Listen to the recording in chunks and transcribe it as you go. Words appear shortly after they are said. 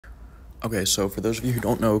Okay, so for those of you who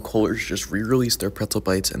don't know, Culver's just re-released their pretzel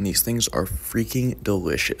bites, and these things are freaking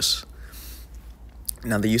delicious.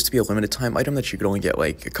 Now, they used to be a limited time item that you could only get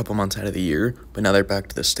like a couple months out of the year, but now they're back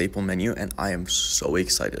to the staple menu, and I am so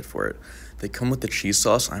excited for it. They come with the cheese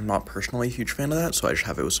sauce. I'm not personally a huge fan of that, so I just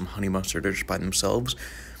have it with some honey mustard or just by themselves,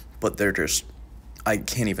 but they're just, I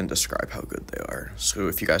can't even describe how good they are. So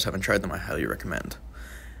if you guys haven't tried them, I highly recommend.